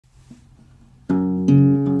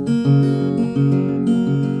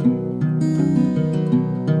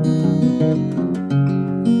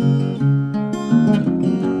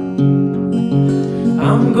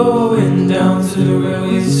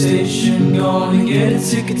and get a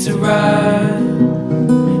ticket to ride.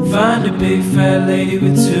 Find a big fat lady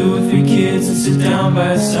with 2 or 3 kids and sit down by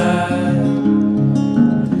her side.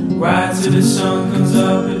 Ride till the sun comes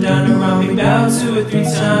up and down around me about 2 or 3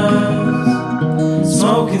 times.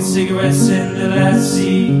 Smoking cigarettes in the last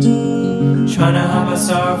seat, trying to hide my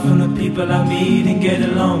sorrow from the people I meet and get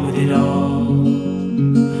along with it all.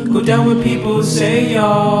 Go down where people say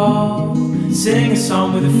y'all, sing a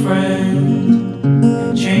song with a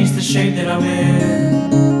friend, change the shape that I'm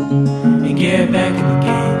in, and get back in the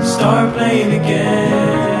game, start playing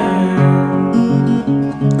again.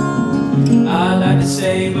 I like to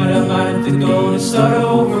say, but I might have to go and start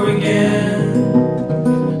over again.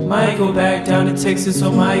 Might go back down to Texas,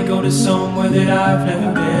 or might go to somewhere that I've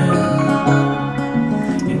never been,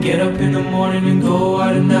 and get up in the morning and go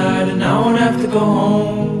out at night, and I won't have to go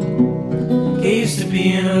home. Get used to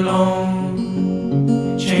being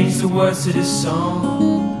alone, change the words to this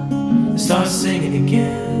song, and start singing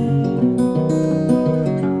again.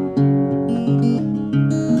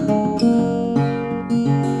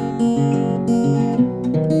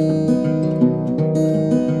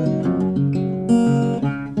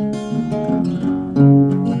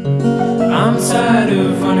 I'm tired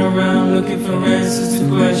of running around looking for answers to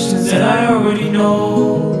questions that I already know.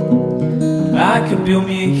 I could build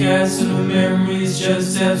me a castle of memories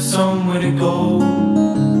just to have somewhere to go.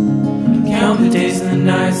 Count the days and the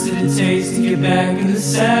nights that it takes to get back in the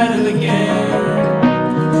saddle again.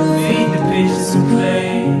 Feed the pigeons some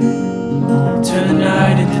clay, turn the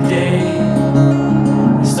night into day,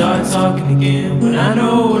 and start talking again when I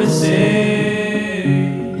know what to say.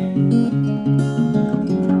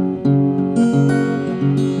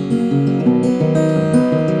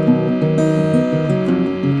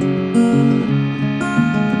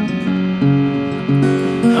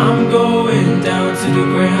 I'm going down to the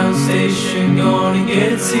Greyhound station, gonna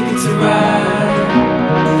get a ticket to ride.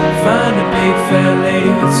 Find a big fat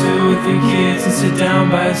lady with 2 or 3 kids and sit down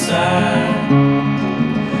by her side.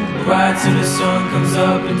 Ride till the sun comes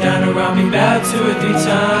up and down around me about 2 or 3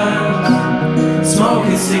 times.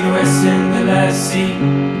 Smoking cigarettes in the last seat,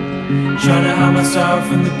 trying to hide my sorrow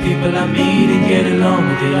from the people I meet and get along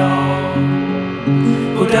with it all.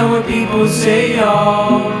 Go down where people say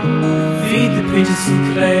y'all, feed the pigeons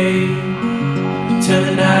some clay, turn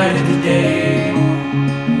the night into day,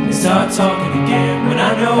 and start talking again when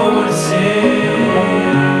I know what to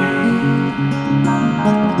say.